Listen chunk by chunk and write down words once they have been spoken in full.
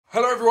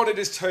Hello everyone, it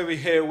is Toby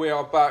here. We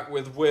are back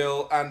with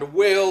Will, and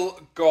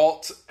Will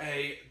got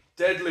a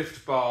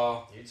deadlift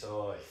bar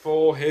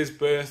for his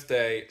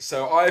birthday.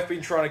 So I've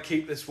been trying to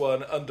keep this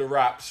one under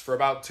wraps for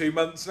about 2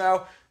 months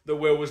now, that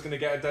Will was going to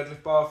get a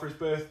deadlift bar for his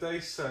birthday.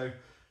 So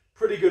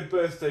pretty good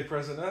birthday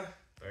present, huh?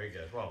 Very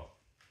good. Well,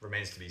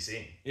 remains to be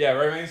seen. Yeah,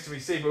 remains to be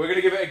seen, but we're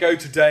going to give it a go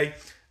today.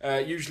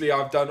 Usually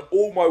I've done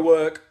all my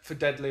work for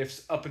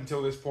deadlifts up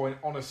until this point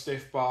on a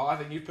stiff bar. I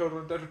think you've pulled on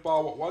a deadlift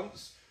bar,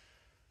 once?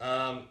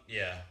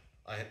 Yeah.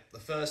 The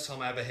first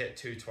time I ever hit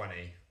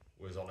 220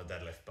 was on a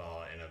deadlift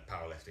bar in a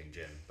powerlifting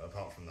gym, but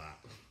apart from that...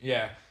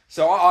 Yeah,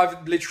 so I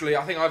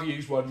think I've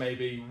used one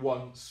maybe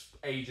once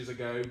ages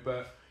ago,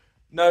 but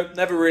no,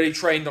 never really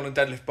trained on a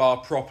deadlift bar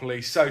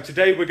properly. So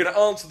today we're going to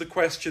answer the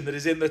question that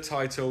is in the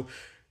title: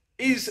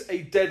 is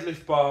a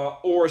deadlift bar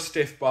or a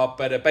stiff bar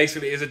better?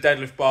 Basically, is a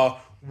deadlift bar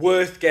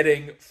worth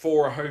getting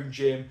for a home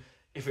gym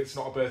if it's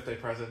not a birthday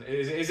present?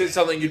 Is it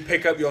something you'd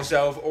pick up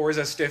yourself, or is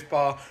a stiff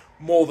bar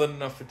more than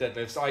enough for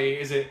deadlifts? I.e.,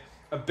 is it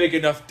a big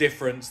enough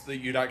difference that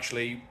you'd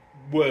actually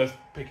worth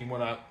picking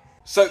one up?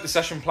 So the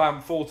session plan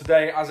for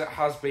today, as it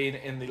has been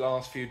in the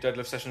last few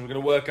deadlift sessions, we're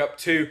going to work up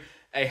to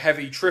a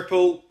heavy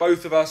triple.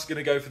 Both of us are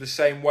going to go for the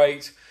same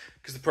weight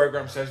because the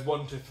program says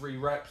 1 to 3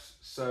 reps,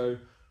 so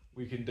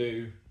we can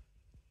do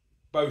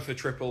both a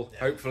triple,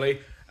 hopefully.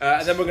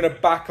 And then we're going to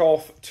back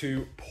off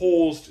to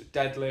paused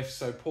deadlifts,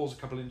 so pause a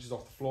couple inches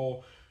off the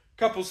floor,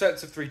 couple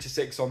sets of 3 to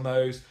 6 on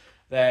those,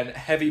 then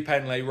heavy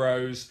pen lay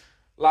rows,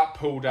 lat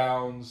pull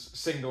downs,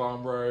 single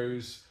arm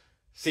rows,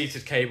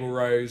 seated cable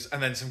rows,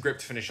 and then some grip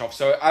to finish off.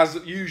 So as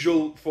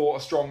usual for a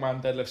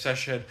strongman deadlift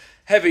session,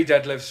 heavy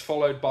deadlifts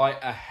followed by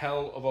a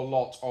hell of a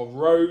lot of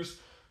rows.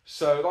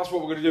 So that's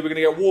what we're going to do. We're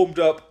going to get warmed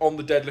up on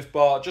the deadlift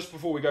bar. Just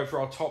before we go for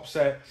our top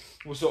set,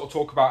 we'll sort of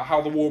talk about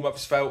how the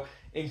warm-ups felt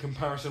in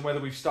comparison, whether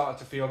we've started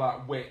to feel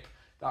that whip,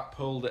 that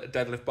pull that a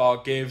deadlift bar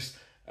gives.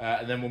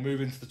 And then we'll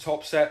move into the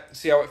top set,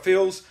 see how it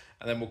feels,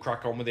 and then we'll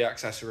crack on with the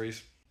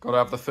accessories. Got to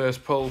have the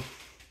first pull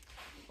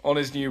on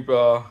his new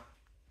bar.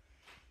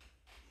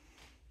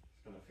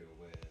 It's going to feel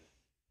weird.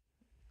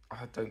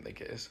 I don't think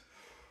it is.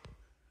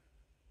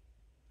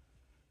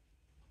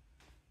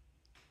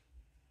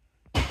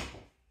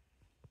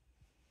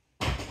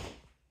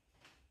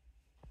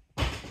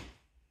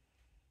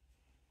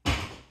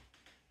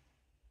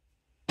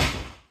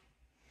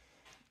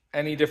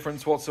 Any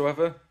difference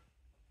whatsoever?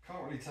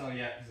 Can't really tell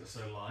yet because it's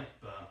so light,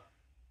 but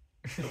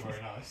still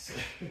very nice.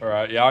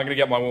 Alright, yeah, I'm going to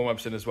get my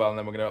warm-ups in as well, and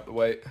then we're going to up the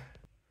weight.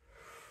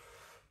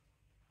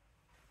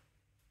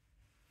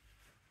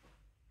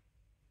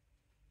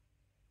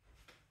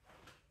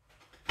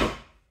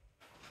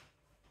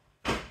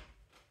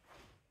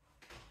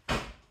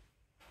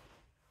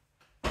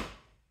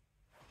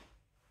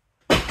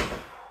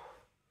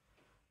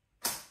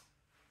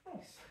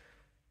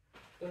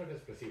 I don't know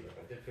if it's placebo,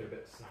 but I did feel a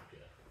bit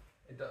snappier.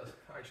 It does.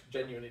 Actually,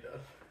 genuinely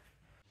does.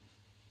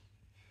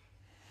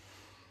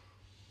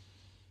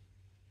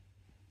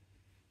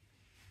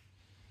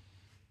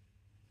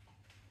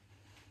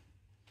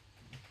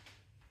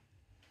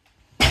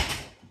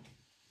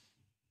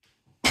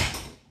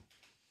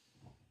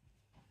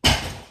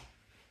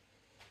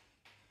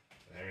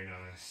 Very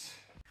nice.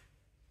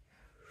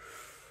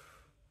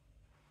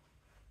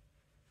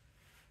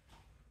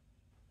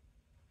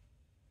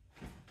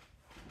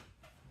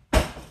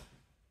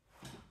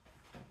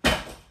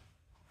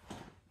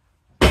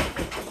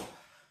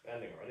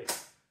 Bending already.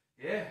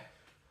 Yeah.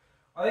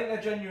 I think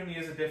there genuinely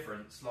is a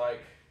difference.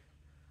 Like,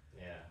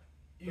 Yeah.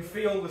 you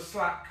feel the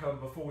slack come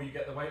before you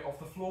get the weight off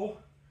the floor.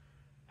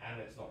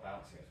 And it's not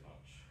bouncing as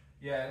much.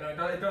 Yeah,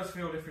 no, it does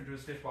feel different to a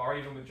stiff bar,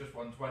 even with just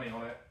 120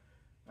 on it.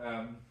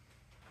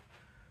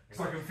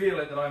 So I can feel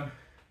it that I'm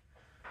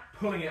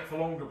pulling it for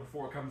longer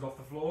before it comes off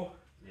the floor.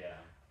 Yeah.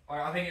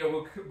 I think it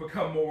will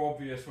become more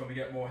obvious when we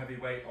get more heavy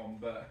weight on,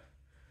 but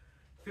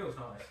it feels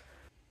nice.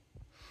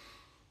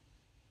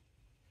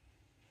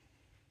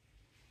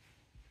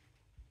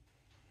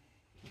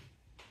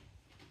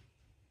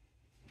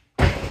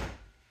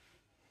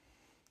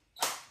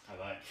 I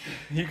like.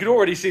 You can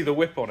already see the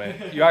whip on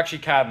it. You actually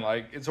can,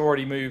 like, it's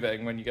already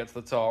moving when you get to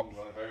the top.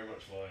 I very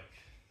much like.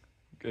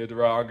 Good,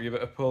 right, I'll give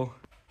it a pull.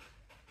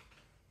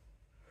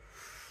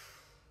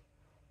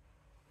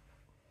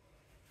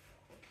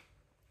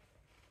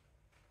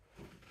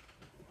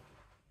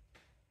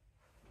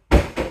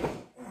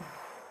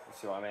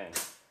 See what I mean?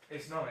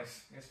 It's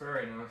nice. It's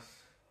very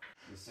nice.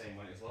 The same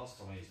weight as last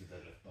time I used the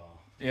deadlift bar.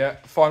 Yeah,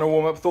 final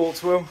warm-up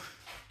thoughts, Will?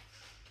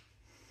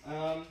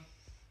 We'll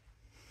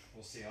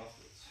see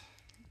afterwards.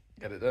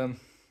 Get it done.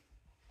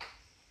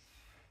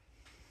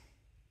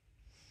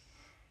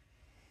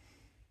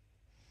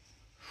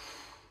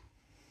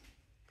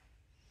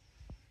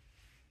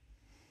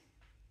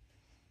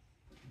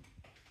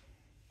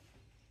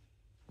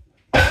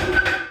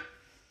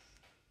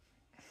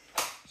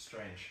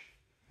 Strange.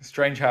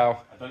 Strange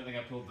how? I don't think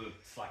I pulled the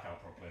slack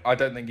out properly. I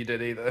don't think you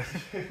did either.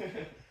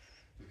 It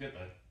was good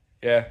though.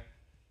 Yeah.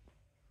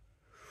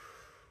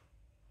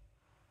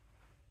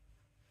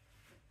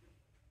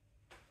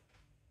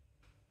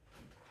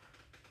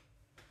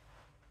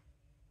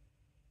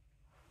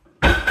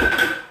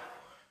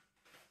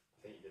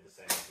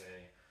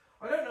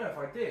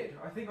 I did.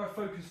 I think I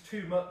focused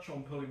too much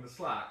on pulling the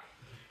slack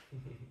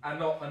and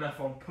not enough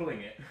on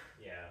pulling it.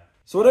 Yeah.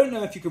 So I don't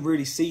know if you can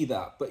really see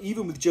that, but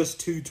even with just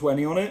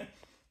 220 on it,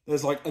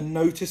 there's like a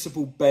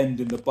noticeable bend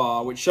in the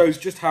bar, which shows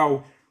just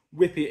how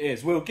whippy it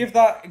is. We'll give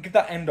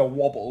that end a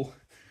wobble.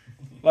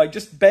 Like,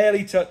 just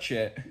barely touch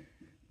it.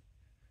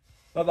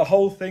 Like, the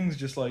whole thing's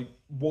just, like,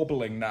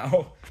 wobbling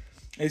now.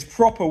 It's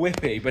proper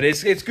whippy, but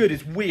it's good.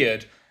 It's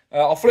weird.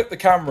 I'll flip the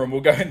camera and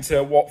we'll go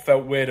into what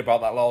felt weird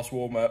about that last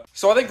warm-up.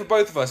 So I think for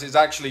both of us, it's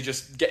actually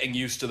just getting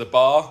used to the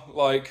bar.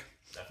 Like,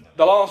 definitely.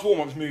 The last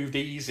warm-ups moved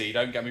easy,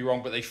 don't get me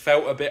wrong, but they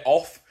felt a bit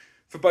off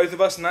for both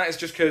of us, and that is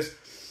just because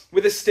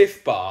with a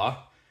stiff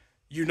bar,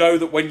 you know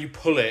that when you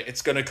pull it,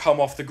 it's going to come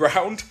off the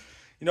ground.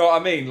 You know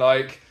what I mean?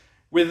 Like,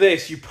 with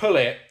this, you pull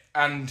it,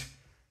 and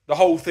the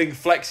whole thing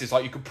flexes.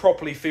 Like, you can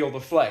properly feel the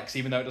flex,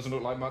 even though it doesn't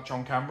look like much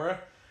on camera.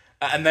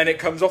 And then it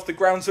comes off the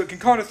ground, so it can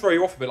kind of throw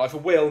you off a bit. Like for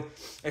Will,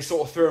 it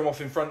sort of threw him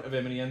off in front of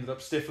him, and he ended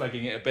up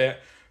stiff-legging it a bit.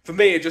 For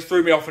me, it just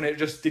threw me off, and it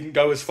just didn't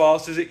go as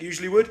fast as it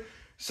usually would.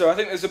 So I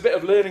think there's a bit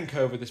of learning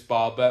curve with this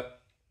bar,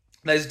 but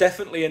there's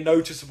definitely a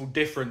noticeable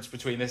difference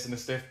between this and a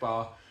stiff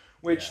bar,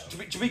 which,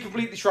 to be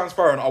completely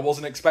transparent, I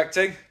wasn't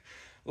expecting.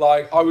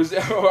 Like, I was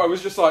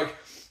just like,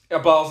 a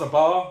bar's a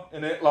bar,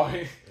 innit?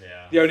 Like,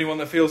 the only one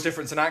that feels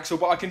different is an axle,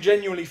 but I can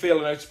genuinely feel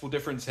a noticeable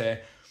difference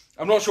here.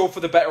 I'm not sure for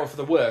the better or for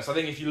the worse. I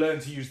think if you learn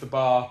to use the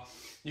bar,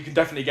 you can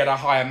definitely get a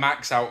higher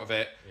max out of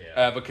it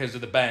because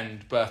of the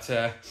bend. But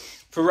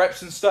for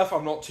reps and stuff,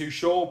 I'm not too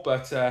sure.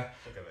 But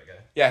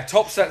yeah,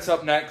 top set's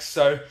up next.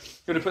 So I'm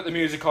going to put the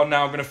music on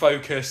now. I'm going to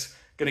focus.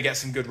 Going to get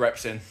some good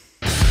reps in.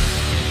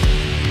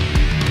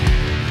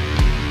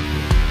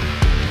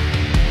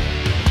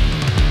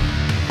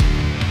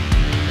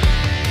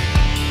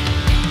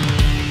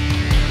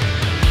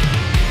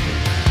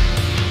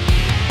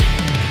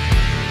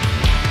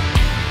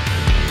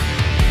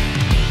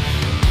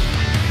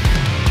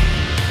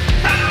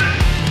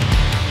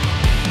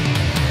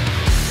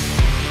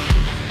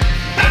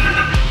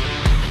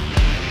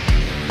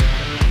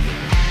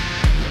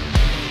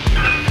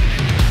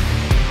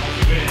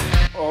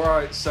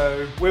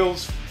 So,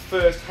 Will's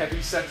first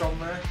heavy set on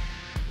there.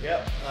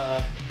 Yep,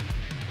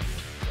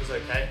 it was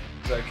okay.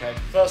 It was okay.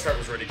 First rep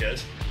was really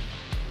good,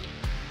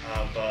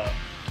 but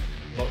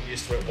not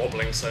used to it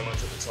wobbling so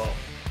much at the top.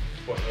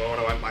 When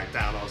I went back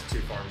down, I was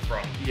too far in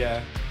front.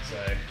 Yeah. So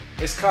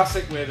it's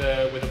classic with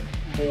a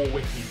more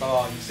whippy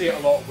bar. You see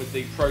it a lot with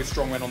the Pro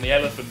Strongman on the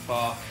elephant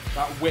bar.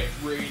 That whip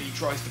really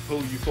tries to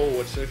pull you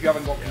forward. So if you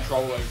haven't got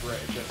control over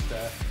it, it just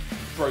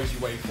throws you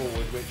way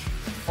forward, which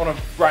on a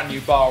brand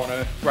new bar, on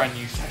a brand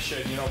new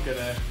session, you're not going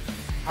to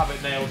have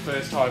it nailed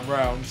first time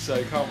round, so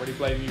you can't really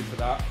blame you for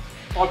that.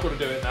 I've got to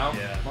do it now.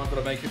 Yeah. I've got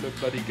to make it look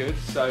bloody good,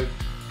 so...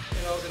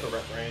 I was in the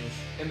rep range.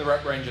 In the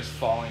rep range is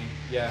fine,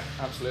 yeah,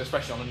 absolutely,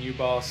 especially on a new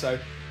bar, so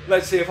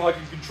let's see if I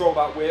can control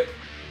that whip,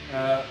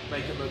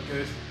 make it look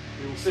good,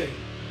 we will see.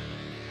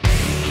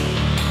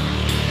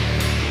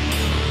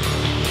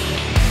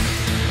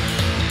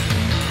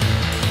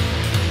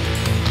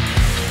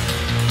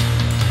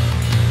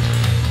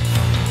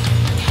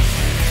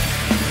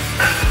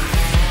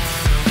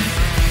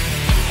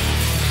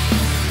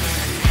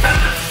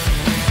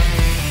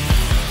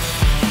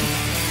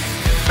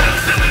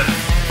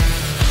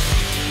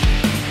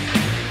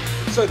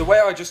 So the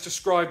way I just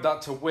described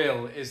that to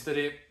Will is that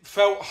it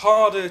felt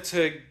harder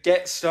to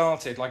get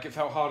started, like it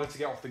felt harder to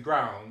get off the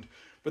ground.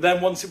 But then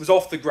once it was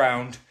off the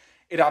ground,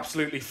 it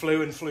absolutely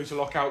flew to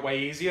lockout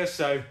way easier.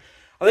 So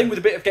I think with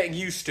a bit of getting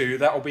used to,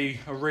 that'll be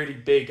a really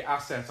big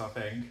asset, I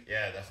think.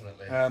 Yeah,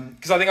 definitely.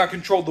 Because I think I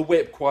controlled the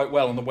whip quite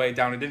well on the way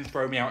down. It didn't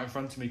throw me out in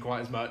front of me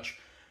quite as much.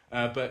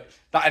 But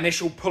that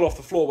initial pull off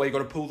the floor where you've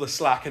got to pull the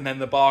slack and then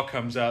the bar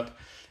comes up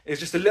is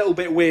just a little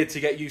bit weird to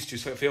get used to,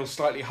 so it feels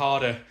slightly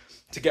harder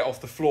to get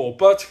off the floor.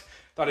 But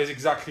that is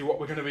exactly what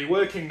we're going to be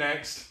working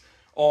next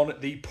on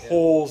the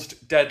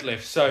paused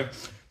deadlift. So I'm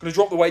going to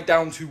drop the weight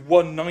down to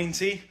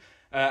 190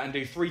 and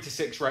do 3 to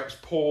 6 reps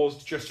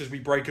paused just as we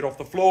break it off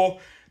the floor.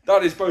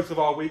 That is both of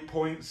our weak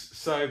points,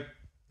 so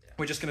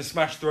we're just going to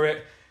smash through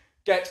it,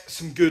 get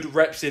some good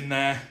reps in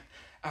there,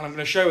 and I'm going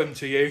to show them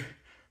to you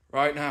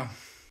right now.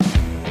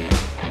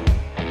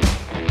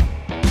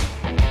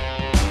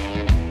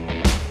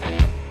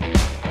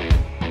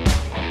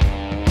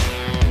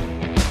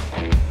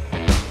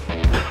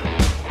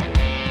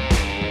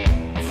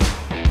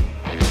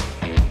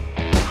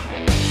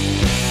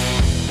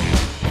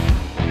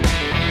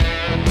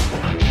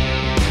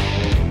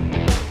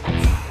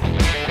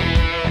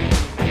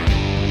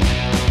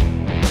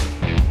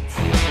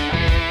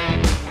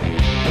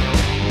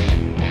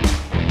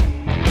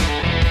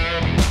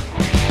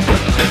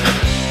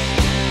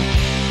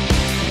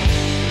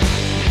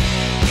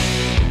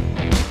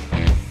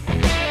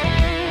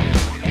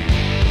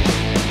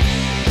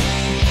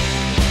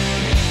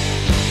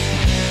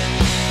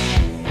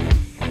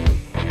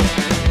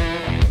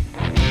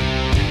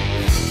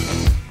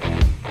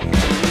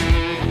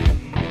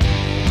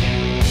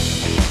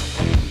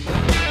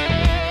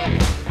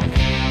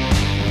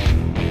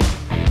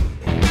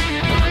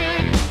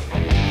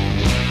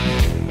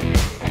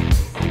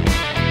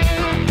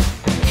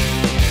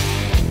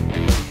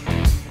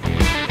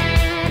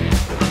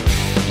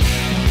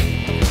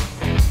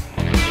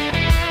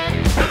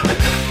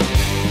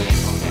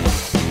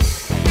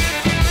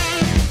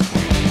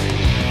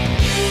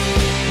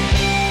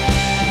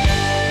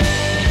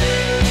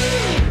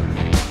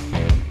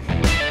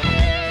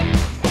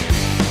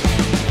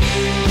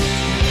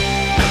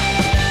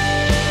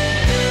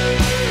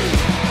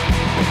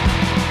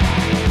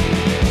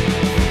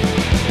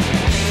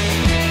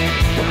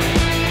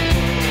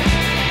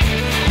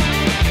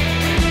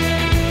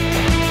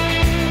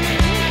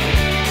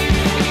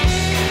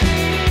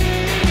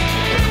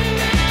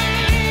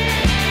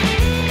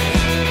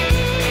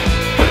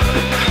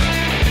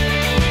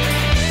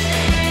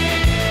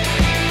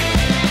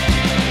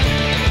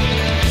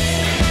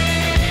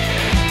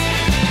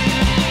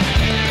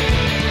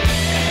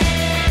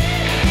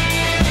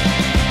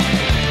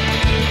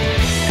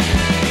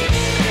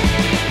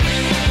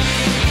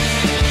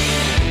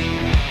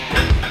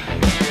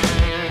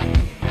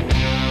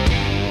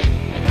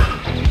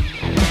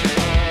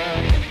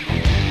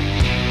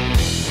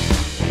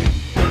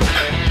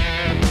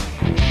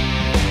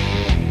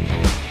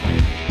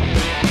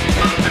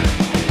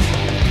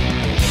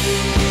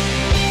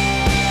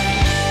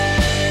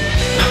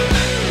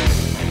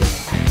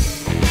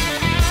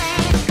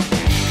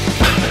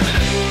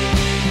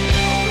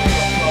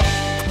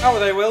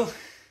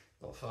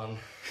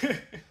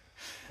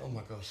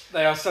 sometimes.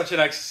 They are such an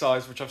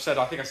exercise, which I've said,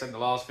 I think I said in the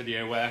last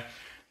video, where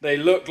they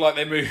look like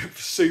they move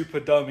super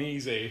dumb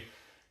easy,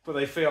 but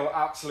they feel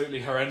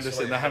absolutely horrendous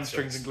in the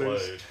hamstrings and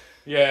glutes.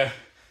 Yeah,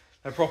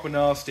 they're proper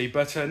nasty.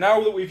 But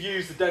now that we've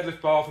used the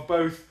deadlift bar for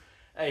both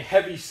a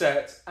heavy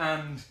set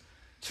and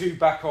 2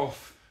 back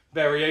off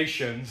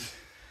variations,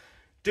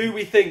 do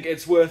we think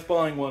it's worth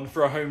buying one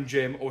for a home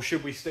gym, or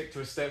should we stick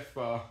to a stiff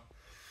bar?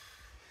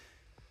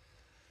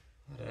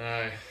 I don't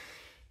know.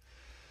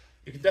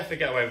 You can definitely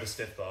get away with a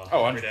stiff bar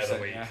every day of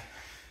the week. Yeah.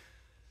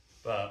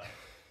 But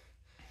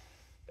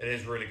it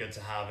is really good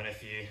to have, and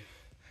if you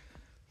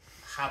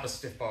have a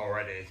stiff bar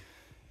already,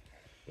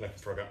 looking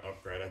for an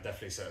upgrade, I'd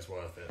definitely say it's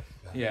worth it.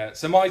 Yeah,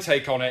 so my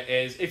take on it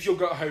is, if you've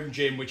got a home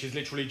gym, which is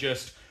literally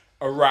just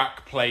a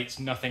rack, plates,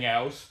 nothing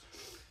else,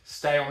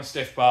 stay on a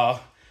stiff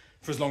bar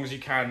for as long as you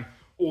can.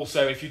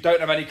 Also, if you don't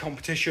have any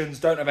competitions,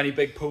 don't have any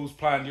big pulls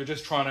planned, you're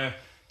just trying to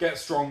get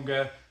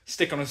stronger,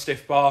 stick on a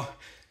stiff bar.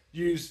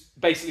 Use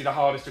basically the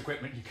hardest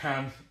equipment you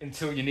can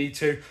until you need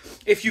to.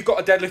 If you've got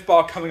a deadlift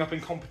bar coming up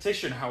in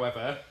competition,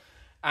 however,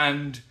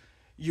 and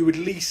you at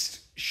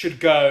least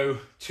should go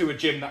to a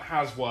gym that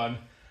has one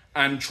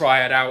and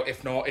try it out.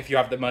 If not, if you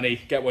have the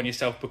money, get one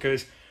yourself,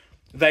 because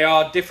they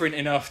are different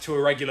enough to a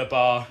regular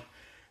bar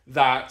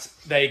that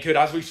they could,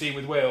 as we've seen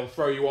with Will,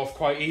 throw you off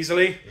quite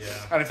easily.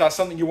 Yeah. And if that's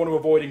something you want to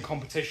avoid in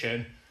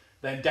competition,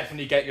 then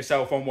definitely get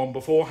yourself on one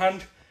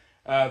beforehand.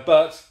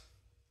 But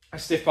a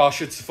stiff bar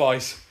should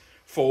suffice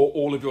for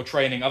all of your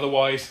training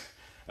otherwise.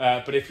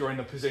 But if you're in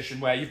a position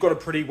where you've got a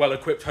pretty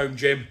well-equipped home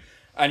gym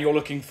and you're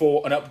looking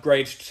for an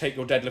upgrade to take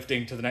your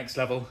deadlifting to the next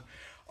level,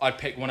 I'd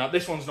pick one up.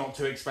 This one's not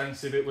too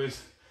expensive. It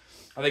was,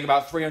 I think,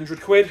 about 300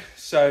 quid.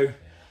 So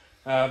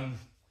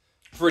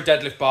for a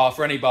deadlift bar,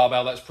 for any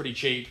barbell, that's pretty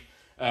cheap.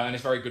 And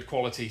it's very good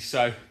quality,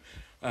 so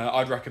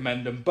I'd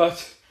recommend them.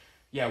 But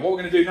yeah, what we're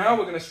going to do now,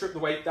 we're going to strip the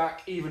weight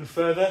back even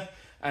further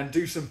and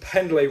do some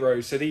pendlay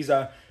rows. So these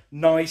are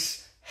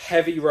nice,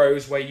 heavy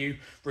rows where you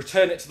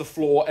return it to the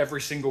floor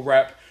every single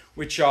rep,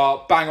 which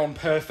are bang on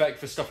perfect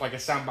for stuff like a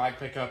sandbag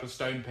pickup, a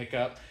stone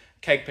pickup,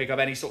 keg pickup,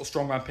 any sort of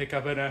strongman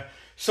pickup. And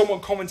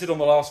someone commented on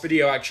the last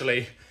video,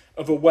 actually,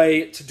 of a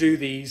way to do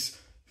these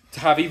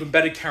to have even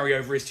better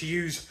carryover is to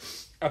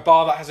use a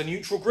bar that has a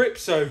neutral grip.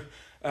 So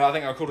I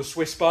think I called a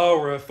Swiss bar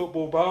or a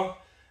football bar.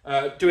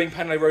 Doing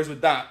pendlay rows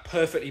with that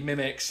perfectly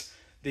mimics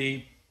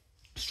the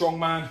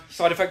strongman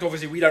side effect.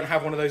 Obviously, we don't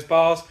have one of those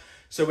bars,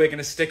 so we're going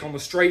to stick on the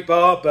straight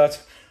bar.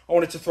 But I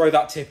wanted to throw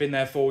that tip in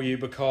there for you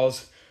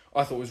because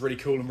I thought it was really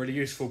cool and really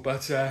useful.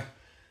 But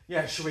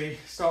yeah, should we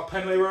start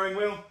pendlay rowing,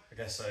 Will? I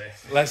guess so.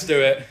 Let's do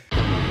it.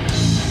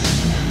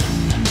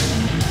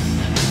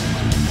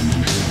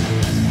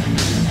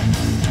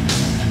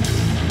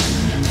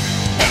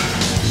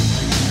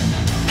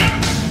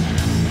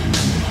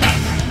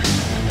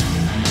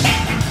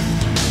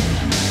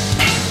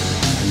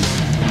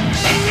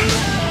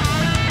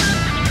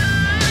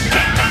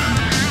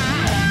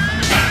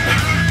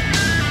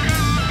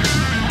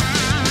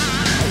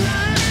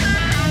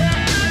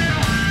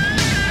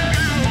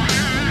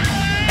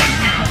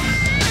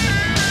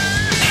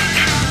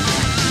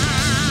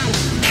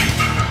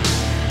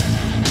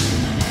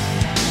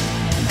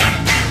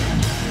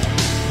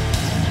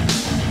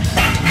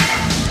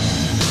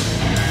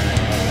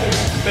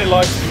 Bit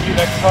light for you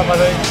next time, I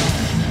think.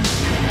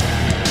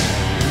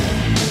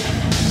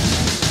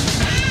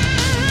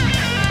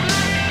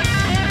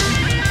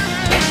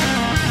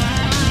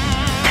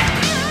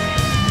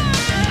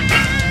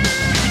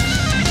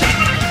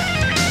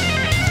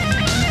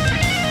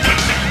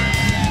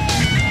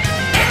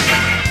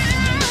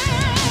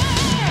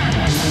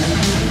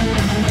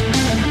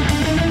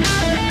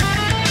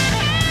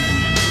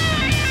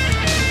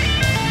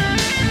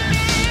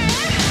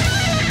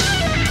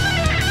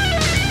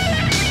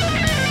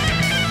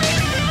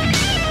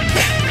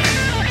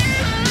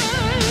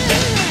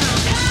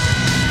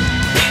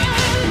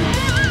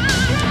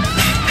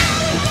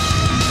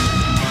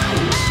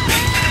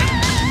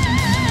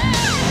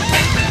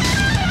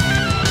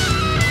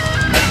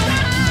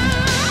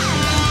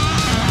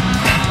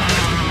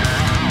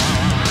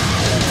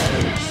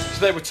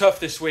 They were tough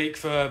this week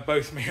for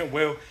both me and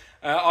Will.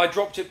 I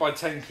dropped it by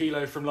 10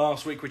 kilo from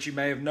last week, which you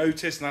may have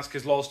noticed, and that's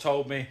because Loz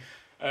told me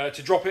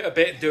to drop it a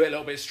bit and do it a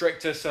little bit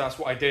stricter, so that's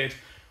what I did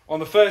on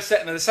the first set.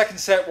 And then the second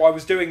set, I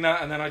was doing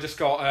that, and then I just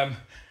got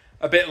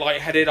a bit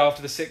lightheaded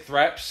after the 6th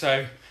rep,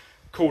 so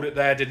called it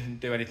there, didn't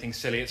do anything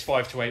silly. It's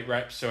 5 to 8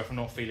 reps, so if I'm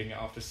not feeling it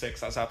after 6,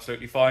 that's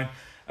absolutely fine.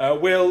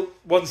 Will,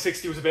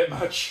 160 was a bit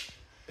much.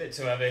 Bit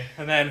too heavy.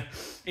 And then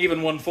even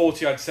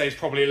 140, I'd say, is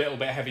probably a little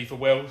bit heavy for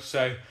Will,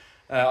 so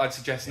I'd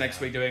suggest next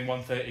week doing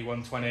 130,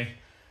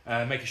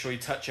 120, making sure you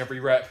touch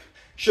every rep.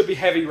 Should be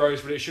heavy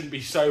rows, but it shouldn't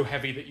be so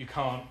heavy that you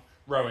can't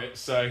row it.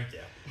 So,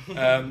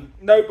 no,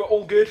 but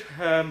all good.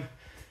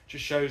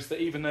 Just shows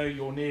that even though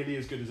you're nearly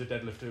as good as a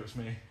deadlifter as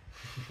me,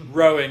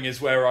 rowing is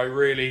where I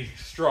really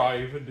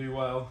strive and do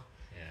well.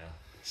 Yeah.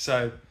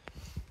 So,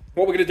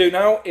 what we're going to do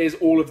now is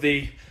all of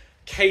the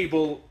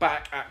cable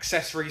back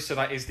accessories. So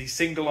that is the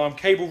single arm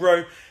cable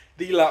row,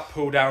 the lat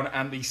pull down,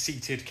 and the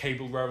seated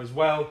cable row as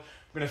well.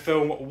 I'm going to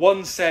film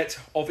one set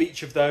of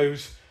each of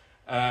those,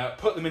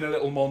 put them in a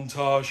little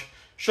montage,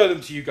 show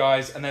them to you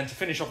guys, and then to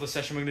finish off the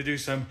session, we're going to do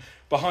some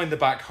behind the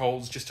back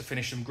holds just to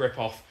finish some grip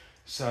off.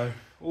 So,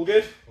 all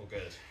good? All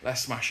good.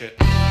 Let's smash it.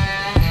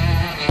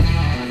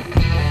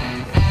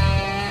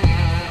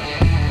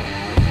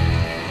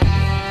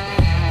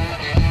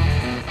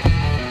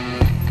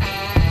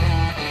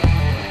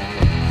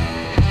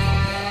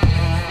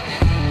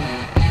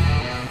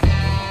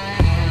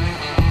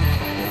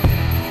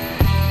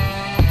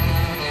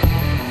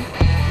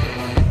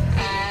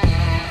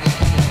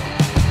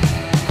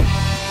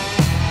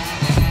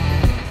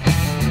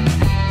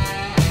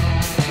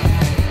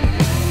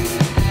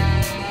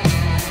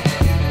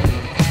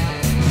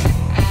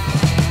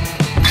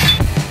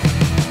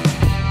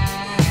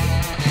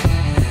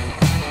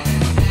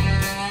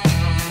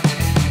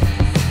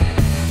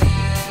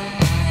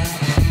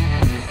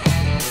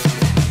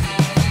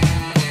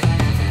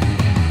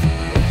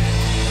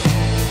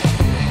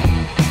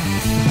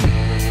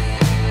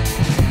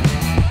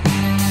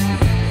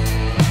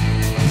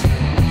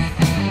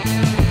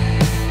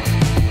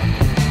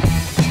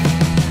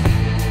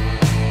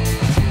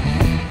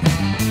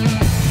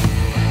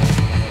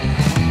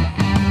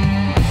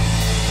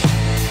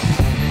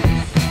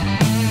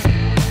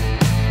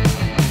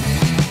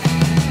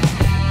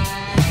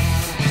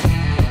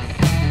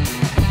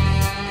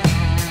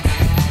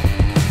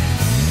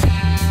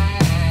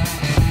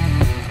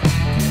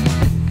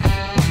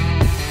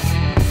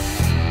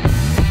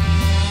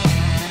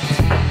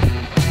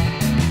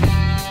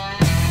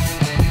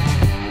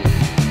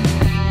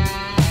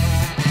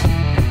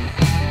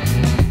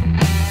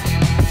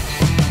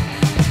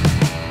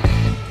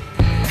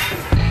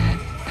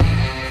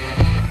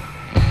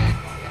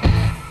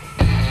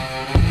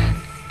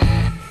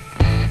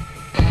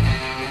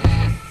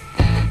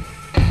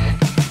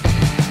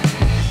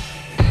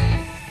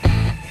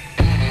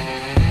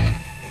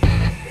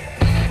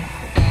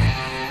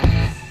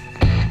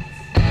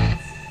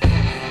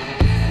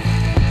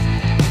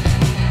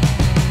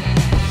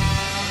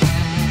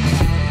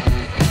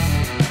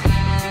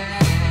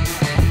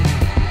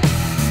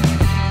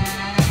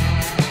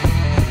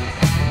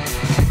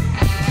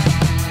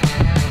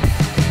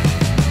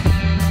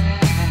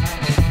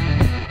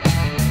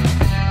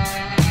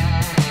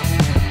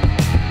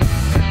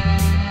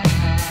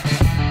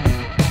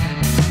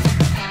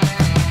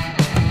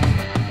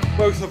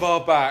 Both of our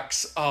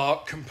backs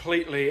are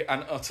completely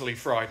and utterly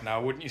fried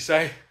now, wouldn't you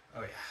say?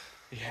 Oh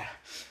yeah. Yeah.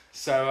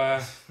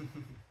 So,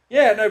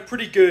 yeah, no,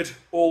 pretty good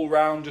all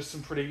round. Just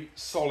some pretty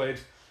solid,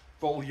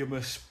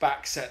 voluminous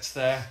back sets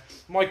there.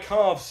 My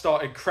calves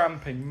started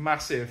cramping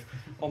massive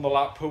on the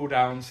lat pull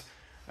downs.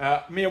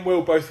 Me and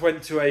Will both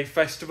went to a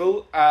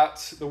festival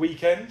at the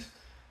weekend,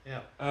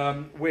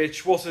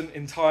 which wasn't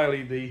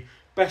entirely the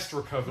best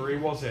recovery,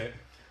 was it?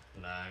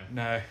 No.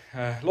 No.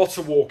 Lots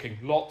of walking,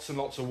 lots and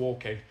lots of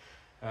walking.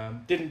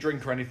 Didn't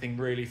drink or anything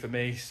really for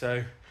me,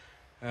 so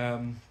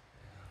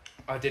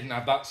I didn't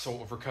have that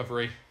sort of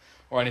recovery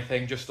or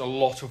anything, just a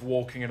lot of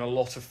walking and a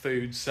lot of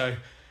food. So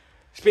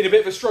it's been a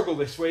bit of a struggle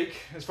this week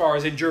as far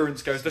as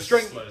endurance goes. The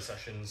strength, slow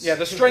sessions. Yeah,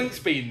 the strength's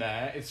been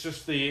there. It's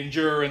just the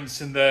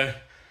endurance and the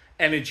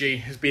energy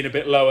has been a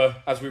bit lower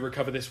as we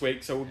recover this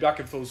week. So we'll be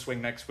back in full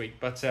swing next week.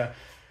 But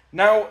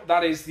now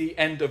that is the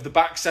end of the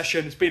back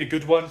session. It's been a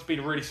good one. It's been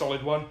a really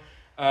solid one.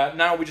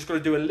 Now we just got to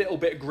do a little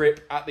bit of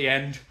grip at the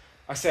end.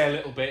 I say a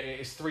little bit, it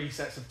is 3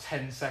 sets of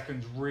 10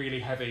 seconds, really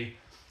heavy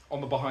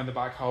on the behind the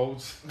back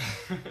holds.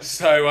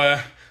 So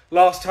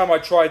last time I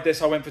tried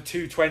this, I went for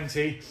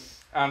 220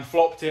 and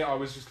flopped it. I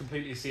was just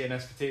completely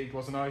CNS fatigued,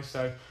 wasn't I?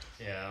 So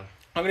yeah,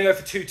 I'm going to go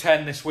for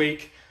 210 this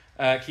week,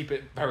 keep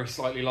it very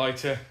slightly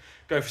lighter,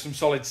 go for some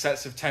solid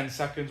sets of 10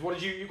 seconds. What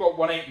did you got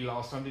 180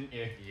 last time, didn't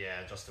you?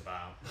 Yeah, just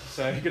about.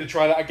 So you're going to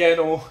try that again,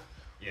 or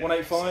yeah,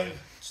 185? So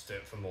just do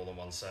it for more than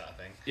one set, I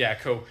think. Yeah,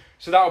 cool.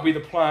 So that'll be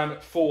the plan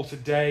for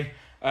today.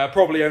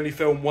 Probably only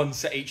film one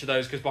set each of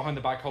those because behind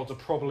the back holds are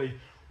probably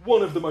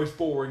one of the most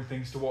boring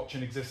things to watch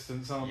in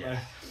existence, aren't they?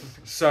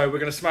 So we're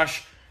going to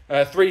smash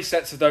 3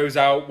 sets of those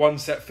out, 1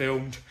 set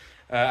filmed,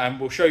 and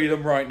we'll show you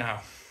them right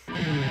now.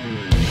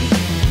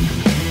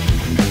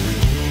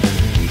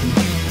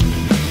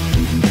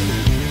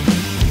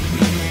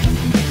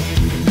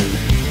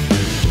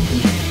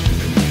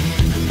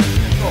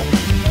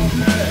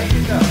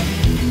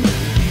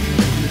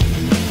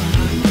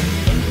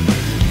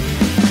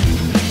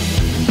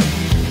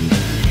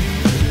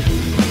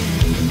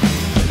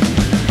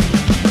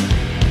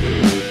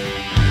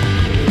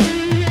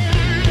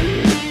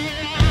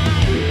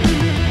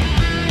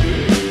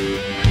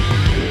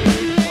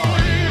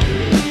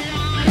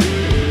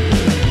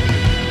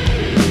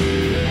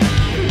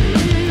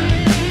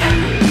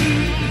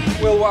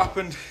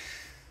 Happened?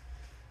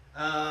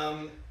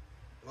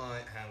 My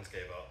hands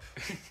gave up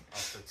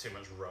after too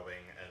much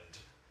rowing and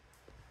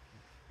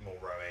more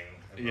rowing.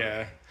 And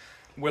Yeah.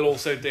 Will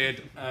also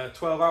did a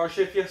 12-hour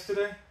shift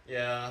yesterday.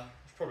 Yeah,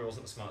 which probably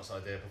wasn't the smartest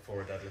idea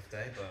before a deadlift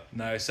day, but...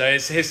 No, so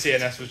his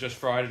CNS was just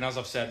fried, and as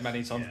I've said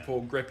many times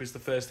before, grip is the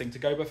first thing to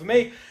go. But for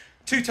me,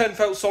 210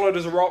 felt solid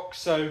as a rock,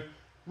 so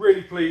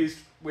really pleased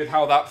with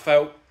how that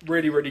felt.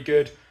 Really, really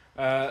good.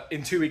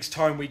 In 2 weeks'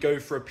 time, we go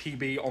for a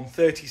PB on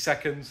 30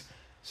 seconds.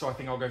 So I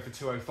think I'll go for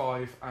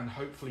 2:05 and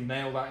hopefully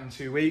nail that in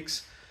 2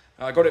 weeks.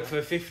 I got it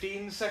for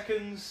 15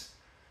 seconds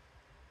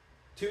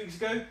 2 weeks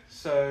ago.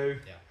 So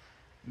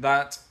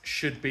that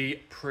should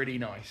be pretty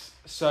nice.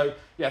 So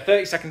yeah,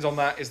 30 seconds on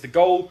that is the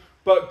goal.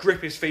 But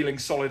grip is feeling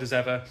solid as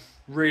ever.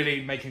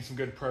 Really making some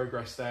good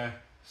progress there.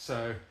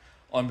 So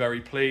I'm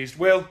very pleased.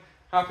 Will,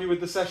 happy with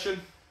the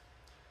session?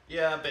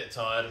 Yeah, a bit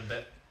tired, a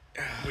bit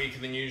weaker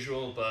than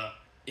usual, but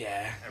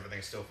yeah,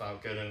 everything still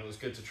felt good, and it was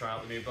good to try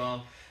out the new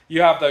bar.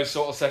 You have those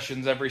sort of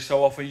sessions every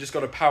so often. You just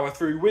got to power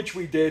through, which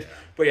we did.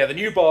 But yeah, the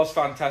new bar's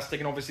fantastic.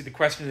 And obviously the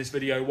question in this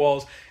video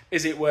was,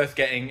 is it worth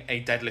getting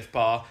a deadlift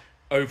bar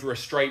over a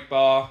straight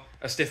bar,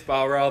 a stiff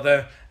bar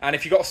rather? And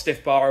if you got a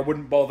stiff bar, I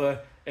wouldn't bother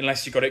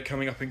unless you got it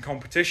coming up in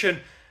competition,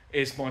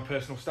 is my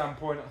personal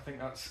standpoint. I think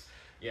that's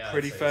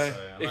pretty fair.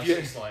 So. If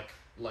it's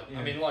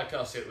I mean, like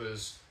us, it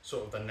was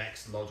sort of the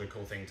next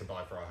logical thing to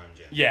buy for our home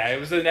gym. Yeah, it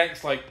was the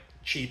next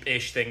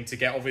cheap-ish thing to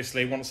get.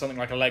 Obviously, want something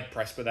like a leg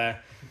press, but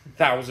they're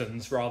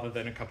thousands rather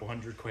than a couple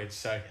 £100.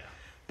 So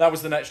that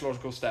was the next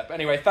logical step.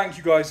 Anyway, thank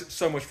you guys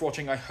so much for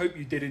watching. I hope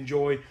you did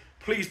enjoy.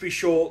 Please be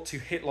sure to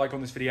hit like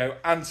on this video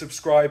and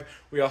subscribe.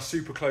 We are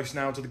super close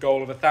now to the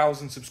goal of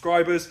 1,000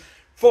 subscribers.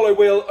 Follow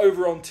Will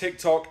over on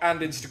TikTok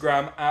and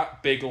Instagram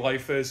at Big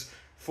Lifers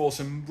for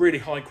some really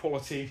high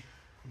quality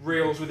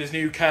reels with his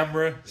new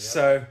camera.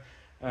 So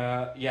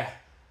yeah,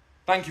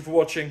 thank you for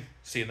watching.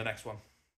 See you in the next one.